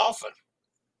quite often.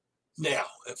 Now,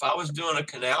 if I was doing a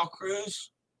canal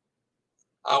cruise,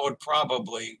 I would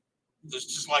probably,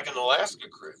 just like an Alaska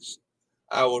cruise,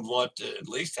 I would want to at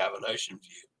least have an ocean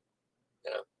view,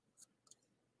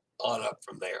 on up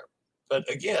from there. But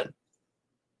again,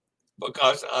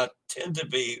 because I tend to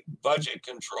be budget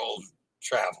controlled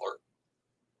traveler,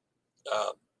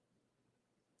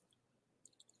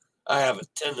 I have a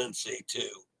tendency to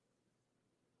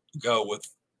go with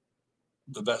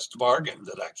the best bargain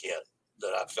that I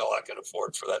feel I can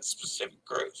afford for that specific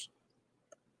cruise.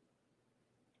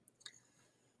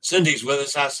 Cindy's with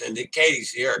us. Hi, Cindy.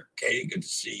 Katie's here. Katie, good to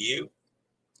see you.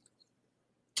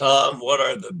 Tom, what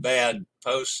are the bad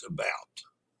posts about?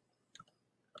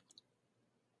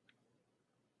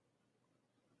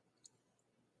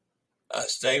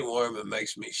 Stay warm. It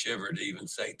makes me shiver to even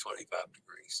say 25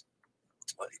 degrees.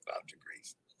 25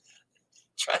 degrees.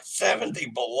 Try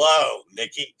 70 below,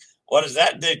 Nikki. What does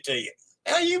that do to you?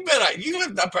 Now, you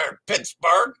lived up there in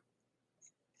Pittsburgh.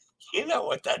 You know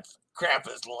what that crap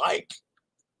is like.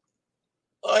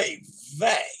 Oy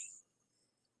vey.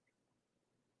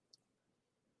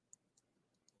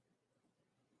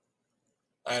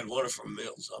 I had wonderful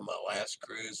meals on my last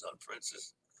cruise on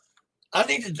Princess. I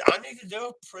need to do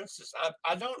a Princess.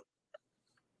 I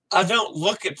don't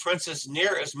look at Princess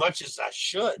near as much as I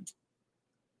should.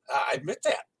 I admit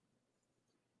that.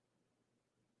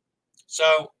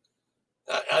 So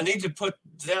I need to put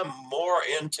them more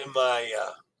into my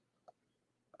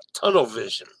tunnel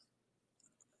vision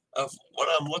of when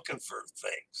I'm looking for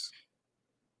things.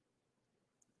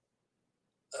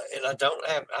 And I don't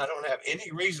have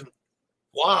any reason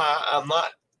why I'm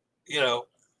not,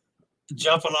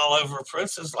 jumping all over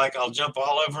Princess like I'll jump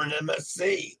all over an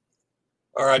MSC,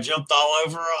 or I jumped all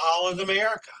over a Holland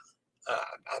America.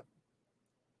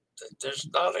 There's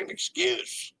not an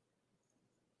excuse.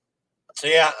 So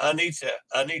yeah, I need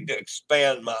to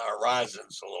expand my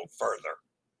horizons a little further.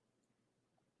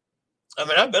 I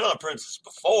mean, I've been on Princess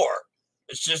before.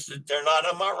 It's just that they're not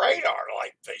on my radar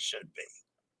like they should be.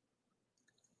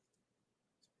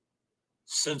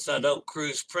 Since I don't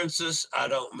cruise Princess, I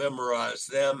don't memorize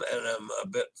them, and I'm a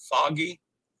bit foggy.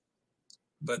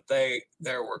 But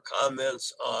there were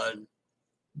comments on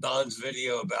Don's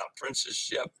video about Princess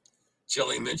ship.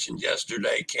 Chili mentioned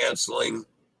yesterday canceling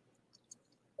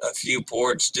a few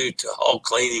ports due to hull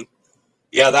cleaning.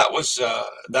 Yeah, that was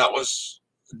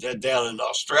down in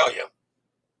Australia,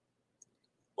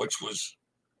 which was,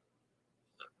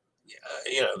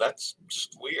 that's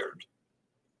just weird.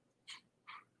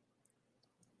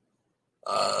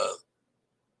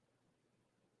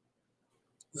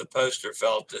 The poster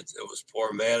felt that it was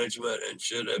poor management and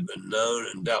should have been known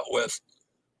and dealt with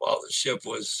while the ship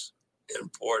was in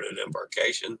port at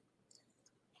embarkation.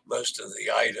 Most of the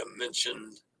item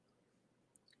mentioned,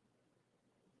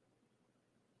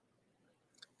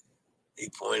 he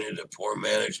pointed to poor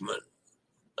management,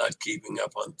 not keeping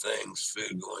up on things,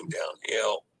 food going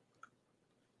downhill.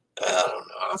 I don't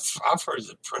know. I've heard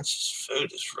that Princess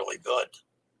food is really good.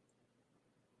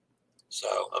 So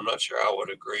I'm not sure I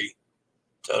would agree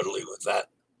totally with that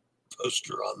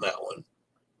poster on that one.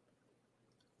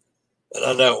 And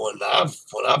I know when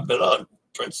I've been on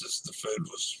Princess, the food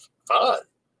was fine.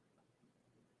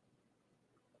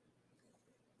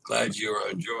 Glad you are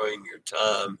enjoying your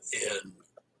time in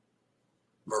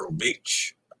Myrtle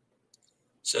Beach.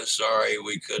 So sorry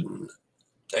we couldn't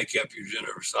take up your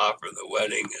generous offer. The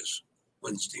wedding is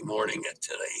Wednesday morning at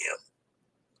 10 a.m.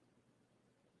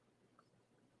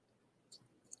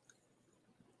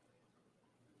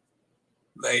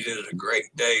 Made it a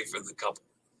great day for the couple.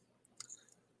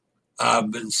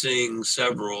 I've been seeing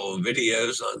several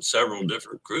videos on several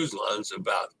different cruise lines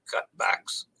about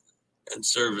cutbacks and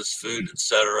service food,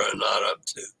 etc., not up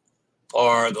to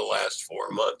par the last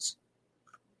 4 months.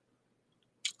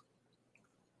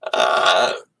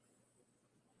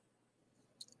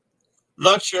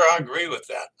 Not sure I agree with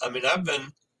that. I mean, I've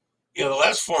been The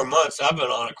last 4 months I've been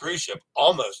on a cruise ship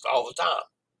almost all the time.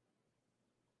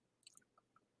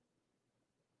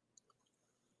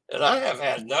 And I have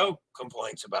had no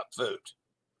complaints about food.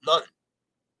 None.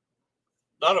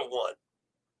 Not a one.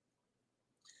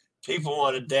 People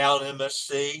want to down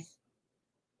MSC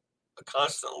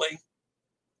constantly.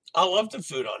 I love the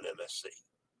food on MSC.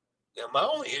 My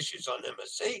only issues on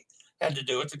MSC had to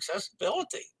do with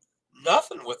accessibility.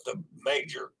 Nothing with the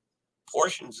major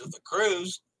portions of the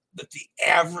cruise that the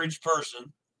average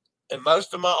person and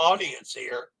most of my audience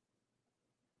here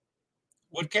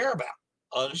would care about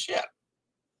on a ship.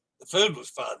 The food was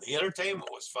fine. The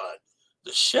entertainment was fine.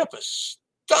 The ship is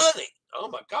stunning. Oh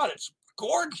my God, it's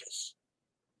gorgeous.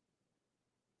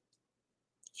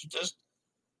 It's just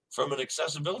from an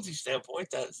accessibility standpoint,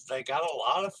 that they got a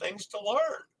lot of things to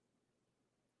learn.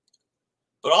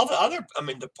 But all the other, the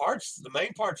main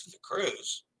parts of the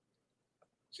cruise,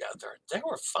 yeah, they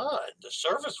were fine. The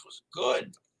service was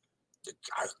good.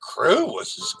 Our crew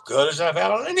was as good as I've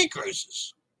had on any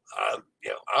cruises. I'm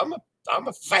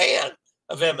a fan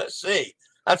of MSC.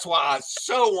 That's why I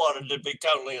so wanted to be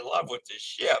totally in love with this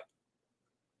ship,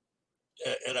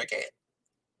 and I can't.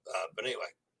 But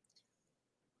anyway,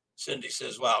 Cindy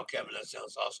says, "Wow, Kevin, that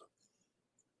sounds awesome."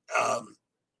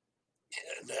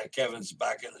 And Kevin's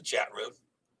back in the chat room.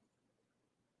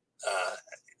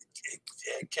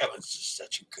 Kevin's just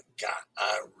such a good guy.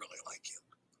 I really like him.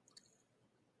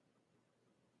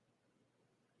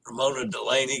 Ramona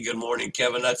Delaney, good morning,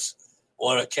 Kevin. That's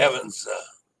one of Kevin's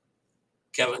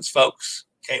folks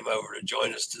came over to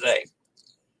join us today.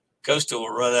 Costa will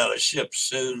run out of ships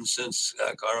soon since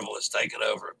Carnival has taken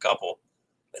over a couple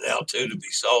and now 2 to be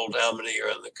sold. How many are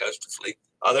in the Costa fleet?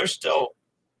 Oh, there's still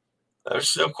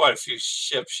quite a few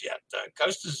ships yet.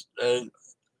 Costa's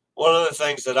one of the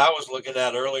things that I was looking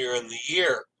at earlier in the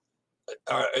year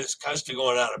is Costa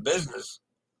going out of business,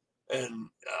 and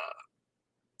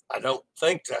I don't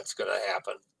think that's going to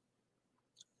happen.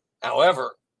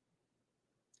 However,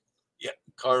 yeah,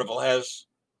 Carnival has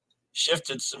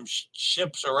shifted some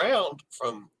ships around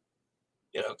from,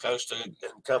 Costa and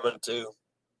coming to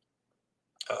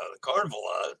the Carnival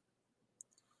line.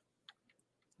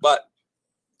 But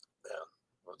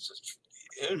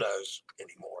who knows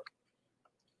anymore?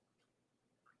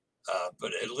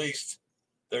 But at least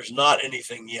there's not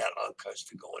anything yet on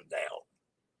Costa going down.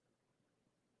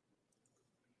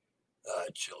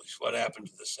 Chili's, what happened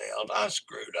to the sound? I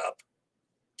screwed up.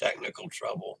 Technical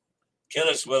trouble.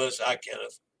 Kenneth's with us. Hi,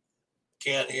 Kenneth.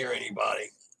 Can't hear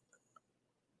anybody.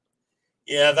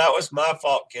 Yeah, that was my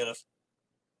fault, Kenneth.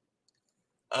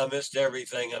 I missed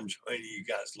everything. I'm joining you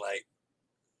guys late.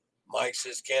 Mike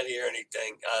says, can't hear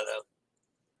anything. I know.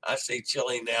 I see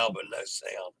Chili now, but no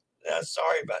sound. Yeah,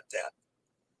 sorry about that.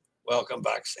 Welcome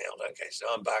back, sound. Okay, so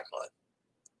I'm back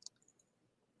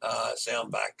on.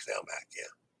 Sound back, yeah.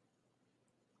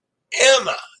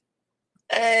 Emma.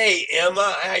 Hey,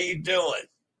 Emma, how you doing?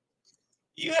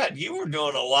 You were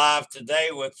doing a live today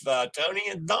with Tony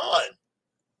and Don.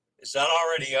 Is that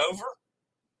already over?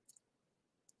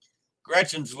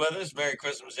 Gretchen's with us. Merry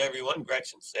Christmas, everyone.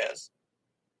 Gretchen says.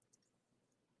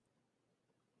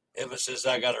 Emma says,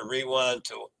 I got to rewind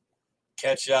to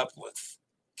catch up with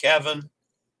Kevin.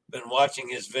 Been watching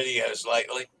his videos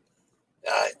lately.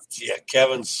 Yeah,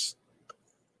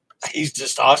 he's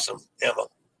just awesome, Emma.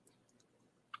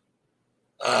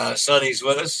 Sonny's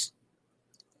with us.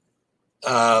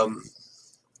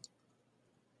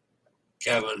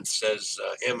 Kevin says,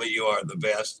 Emma, you are the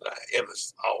best.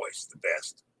 Emma's always the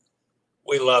best.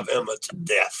 We love Emma to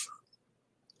death.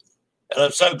 And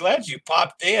I'm so glad you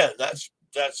popped in. That's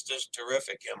just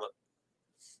terrific, Emma.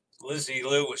 Lizzie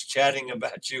Lou was chatting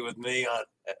about you with me on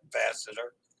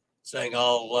Ambassador, saying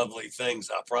all lovely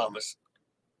things, I promise.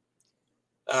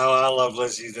 Oh, I love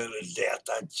Lizzie to death.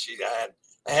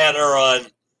 I had her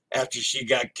on after she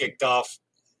got kicked off,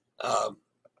 at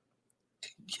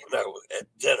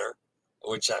dinner,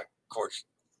 which I, of course,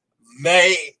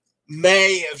 may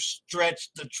have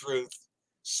stretched the truth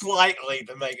slightly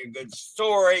to make a good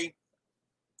story.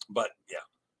 But yeah,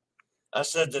 I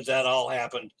said that all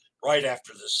happened right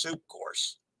after the soup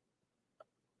course.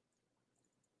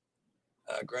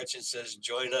 Gretchen says,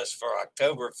 join us for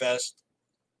Oktoberfest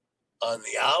on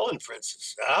the Island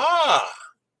Princess. Now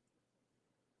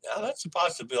that's a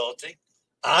possibility.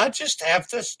 I just have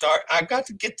to start. I got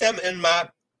to get them in my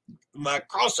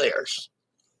crosshairs.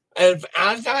 And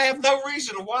I have no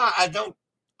reason why I don't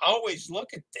always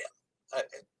look at them.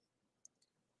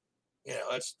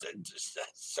 It's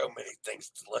just so many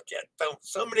things to look at.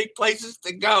 So many places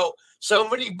to go. So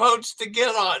many boats to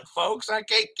get on, folks. I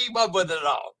can't keep up with it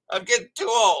all. I'm getting too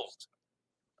old.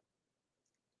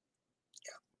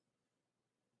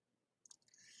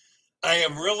 I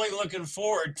am really looking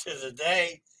forward to the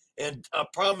day, and I'm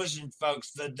promising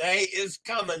folks the day is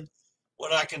coming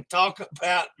when I can talk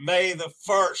about May the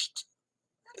 1st.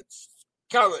 It's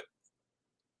coming.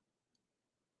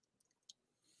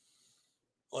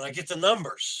 When I get the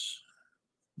numbers.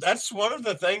 That's one of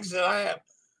the things that I have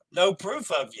no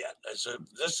proof of yet. So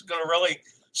this is going to really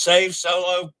save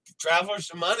solo travelers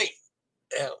some money.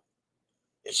 Yeah,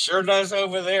 it sure does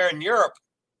over there in Europe.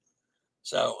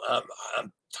 So I'm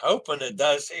hoping it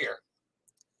does here,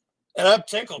 and I'm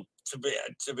tickled to be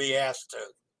asked to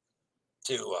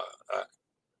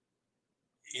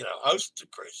host the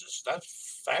cruises.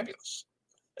 That's fabulous,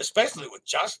 especially with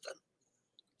Justin.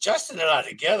 Justin and I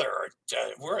together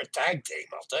we're a tag team.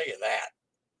 I'll tell you that.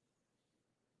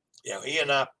 He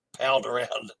and I palled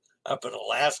around up in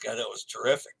Alaska, and it was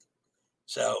terrific.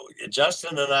 So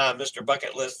Justin and I, Mr.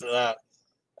 Bucket List and I,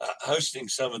 hosting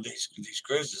some of these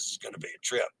cruises is going to be a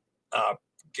trip. I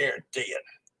guarantee it.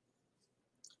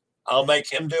 I'll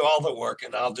make him do all the work,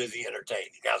 and I'll do the entertaining.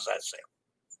 How's that sound?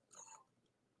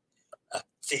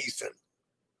 Teasing.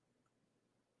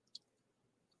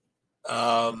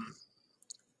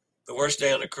 The worst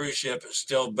day on a cruise ship is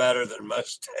still better than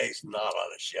most days not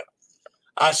on a ship.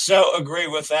 I so agree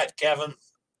with that, Kevin.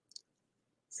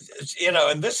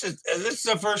 And this is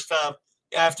the first time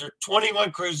after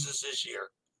 21 cruises this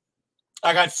year,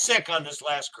 I got sick on this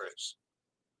last cruise.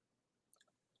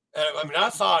 I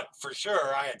thought for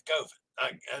sure I had COVID.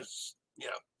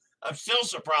 I'm still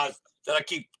surprised that I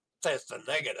keep testing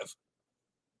negative.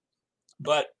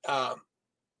 But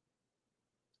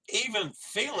even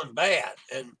feeling bad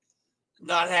and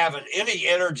not having any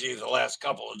energy the last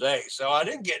couple of days, so I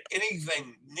didn't get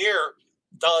anything near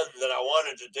done that I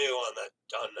wanted to do on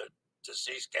the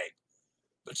seascape.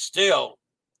 But still,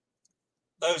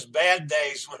 those bad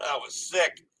days when I was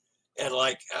sick and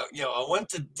I went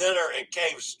to dinner and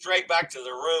came straight back to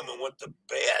the room and went to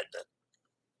bed.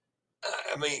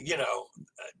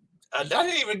 I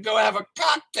didn't even go have a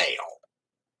cocktail.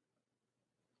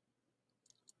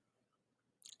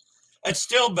 It's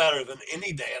still better than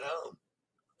any day at home.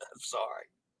 I'm sorry.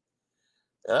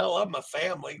 I love my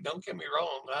family. Don't get me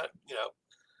wrong.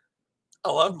 I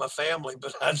love my family,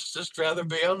 but I'd just rather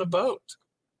be on the boat.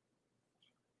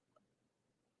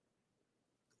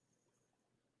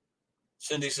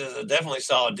 Cindy says, I definitely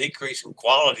saw a decrease in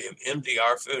quality of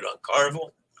MDR food on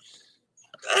Carnival.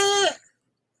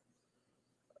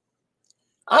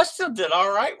 I still did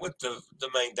all right with the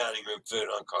main dining room food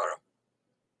on Carnival.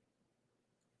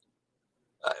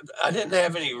 I didn't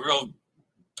have any real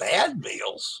bad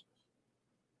meals.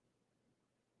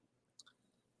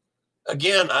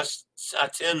 Again, I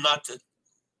tend not to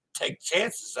take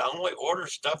chances. I only order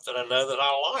stuff that I know that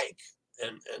I like.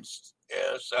 And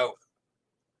so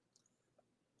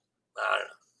I don't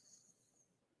know.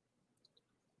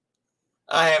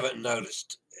 I haven't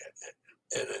noticed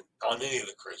on any of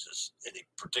the cruises any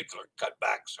particular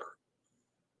cutbacks or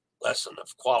lesson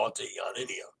of quality on any of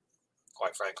them,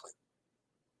 quite frankly.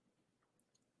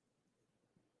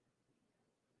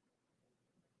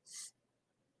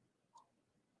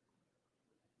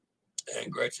 And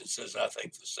Gretchen says, I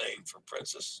think the same for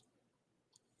Princess.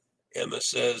 Emma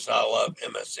says, I love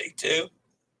MSC too.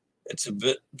 It's a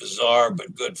bit bizarre,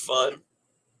 but good fun.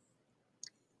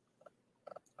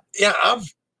 Yeah, I've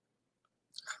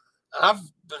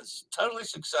been totally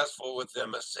successful with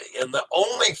MSC. And the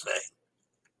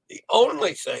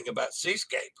only thing about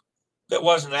Seascape that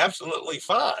wasn't absolutely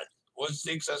fine was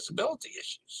the accessibility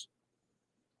issues.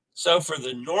 So for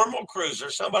the normal cruiser,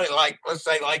 somebody let's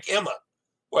say like Emma,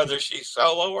 whether she's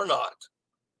solo or not,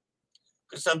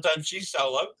 because sometimes she's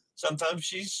solo, sometimes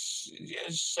she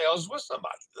sails with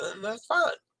somebody, and that's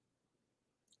fine.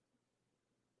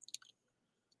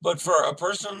 But for a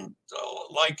person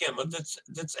like Emma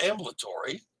that's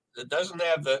ambulatory, that doesn't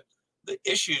have the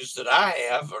issues that I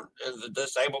have or the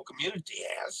disabled community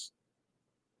has,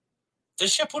 the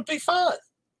ship would be fine.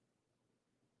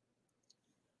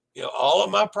 All of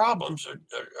my problems are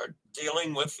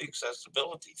dealing with the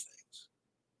accessibility things.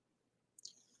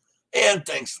 And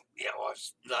things,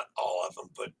 not all of them,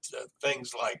 but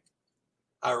things like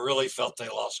I really felt they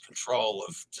lost control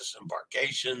of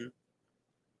disembarkation.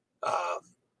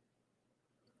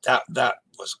 That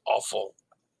was awful.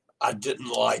 I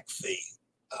didn't like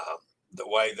the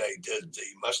way they did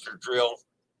the muster drill.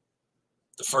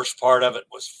 The first part of it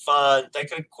was fine. They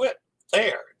could have quit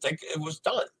there. It was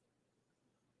done.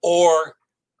 Or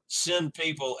send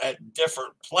people at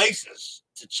different places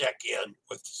to check in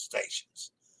with the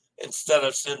stations instead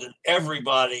of sending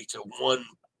everybody to one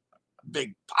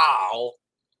big pile.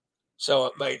 So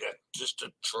it made just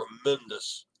a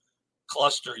tremendous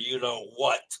cluster,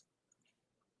 what.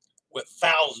 with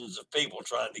thousands of people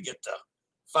trying to get to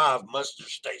 5 muster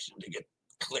station to get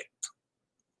clicked.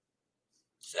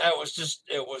 That was just,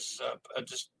 it was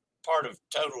just part of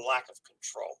total lack of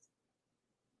control.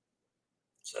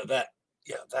 So that,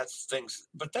 yeah, that's things,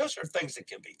 but those are things that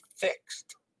can be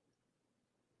fixed.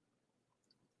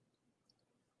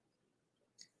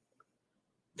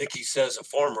 Nikki says a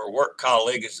former work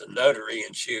colleague is a notary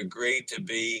and she agreed to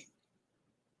be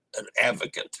an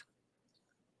advocate.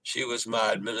 She was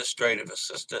my administrative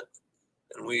assistant,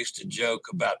 and we used to joke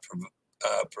about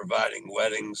providing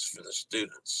weddings for the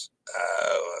students.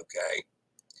 Oh, okay.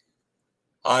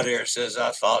 Hot Air says,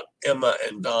 I thought Emma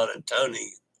and Don and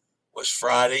Tony was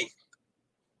Friday.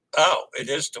 Oh, it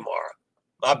is tomorrow.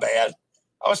 My bad.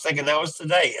 I was thinking that was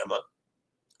today, Emma.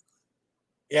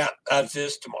 Yeah, that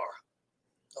is tomorrow.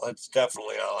 That's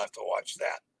definitely, I'll have to watch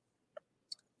that.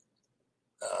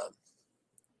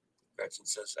 Gretchen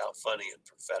says, how funny and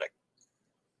prophetic.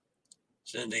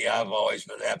 Cindy, I've always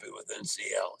been happy with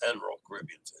NCL and Royal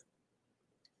Caribbean food.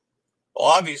 Well,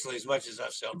 obviously, as much as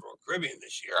I've sold Royal Caribbean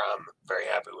this year, I'm very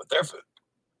happy with their food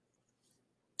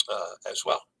as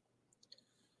well.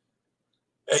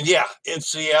 And yeah,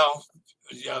 NCL,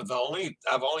 yeah, I've only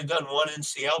done one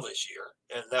NCL this year,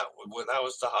 and that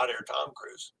was the Hot Air Tom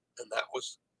Cruise, and that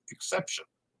was exception.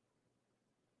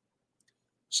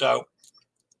 So,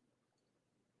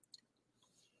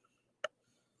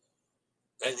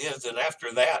 and then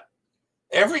after that,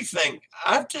 everything,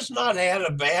 I've just not had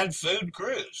a bad food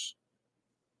cruise.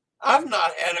 I've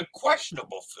not had a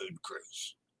questionable food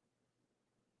cruise.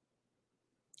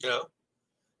 You know,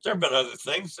 there have been other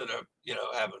things that have,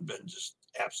 haven't been just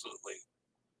absolutely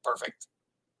perfect.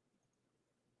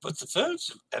 But the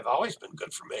foods have always been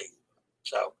good for me.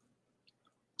 So,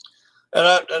 and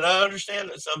I understand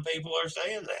that some people are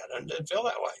saying that and feel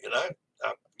that way. And I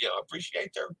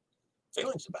appreciate their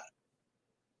feelings about it.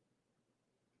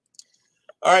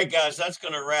 All right, guys, that's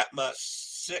going to wrap my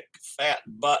sick, fat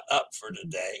butt up for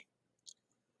today.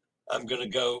 I'm going to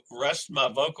go rest my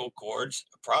vocal cords,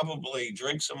 probably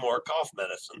drink some more cough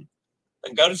medicine,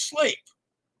 and go to sleep.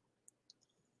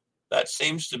 That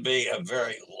seems to be a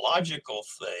very logical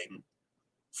thing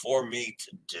for me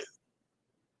to do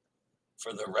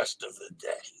for the rest of the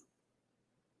day.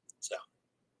 So,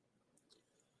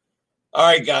 all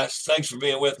right, guys, thanks for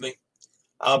being with me.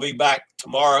 I'll be back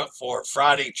tomorrow for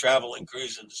Friday Travel and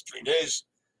Cruise Industry News.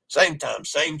 Same time,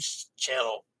 same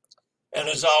channel. And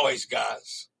as always,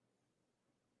 guys,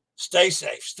 stay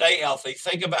safe, stay healthy,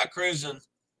 think about cruising,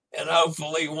 and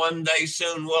hopefully one day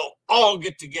soon we'll all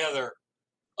get together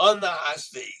on the high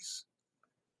seas.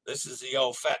 This is the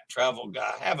old fat travel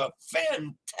guy. Have a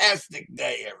fantastic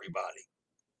day, everybody.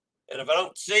 And if I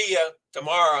don't see you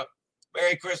tomorrow,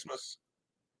 Merry Christmas.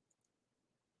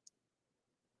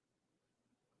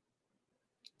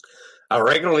 I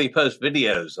regularly post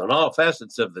videos on all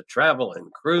facets of the travel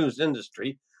and cruise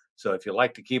industry. So if you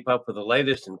like to keep up with the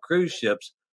latest in cruise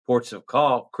ships, ports of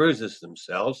call, cruises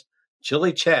themselves,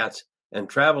 chilly chats, and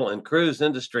travel and cruise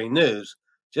industry news,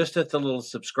 just hit the little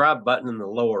subscribe button in the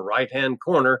lower right-hand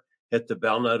corner, hit the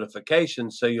bell notification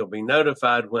so you'll be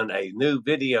notified when a new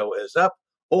video is up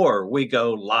or we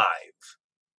go live.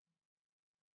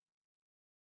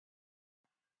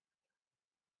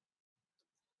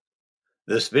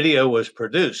 This video was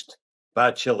produced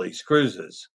by Chili's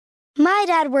Cruises. My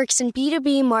dad works in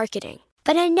B2B marketing,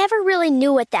 but I never really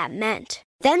knew what that meant.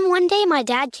 Then one day my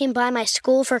dad came by my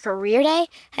school for career day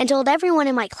and told everyone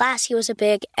in my class he was a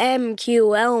big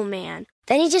MQL man.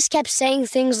 Then he just kept saying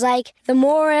things like, the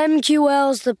more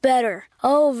MQLs, the better,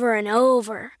 over and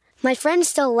over. My friends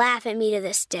still laugh at me to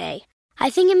this day. I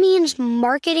think it means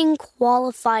marketing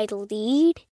qualified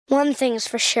lead. One thing's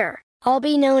for sure. I'll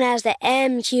be known as the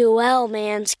MQL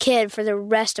man's kid for the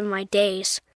rest of my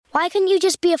days. Why couldn't you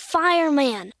just be a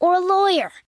fireman or a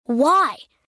lawyer? Why?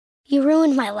 You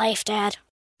ruined my life, Dad.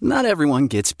 Not everyone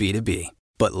gets B2B,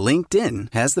 but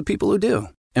LinkedIn has the people who do.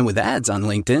 And with ads on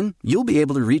LinkedIn, you'll be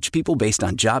able to reach people based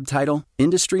on job title,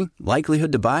 industry,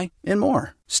 likelihood to buy, and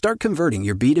more. Start converting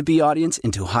your B2B audience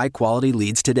into high-quality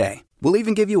leads today. We'll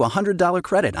even give you a $100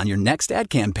 credit on your next ad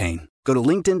campaign. Go to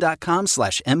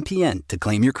linkedin.com/MPN to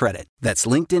claim your credit. That's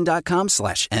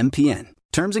linkedin.com/MPN.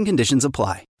 Terms and conditions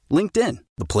apply. LinkedIn,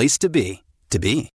 the place to be, to be.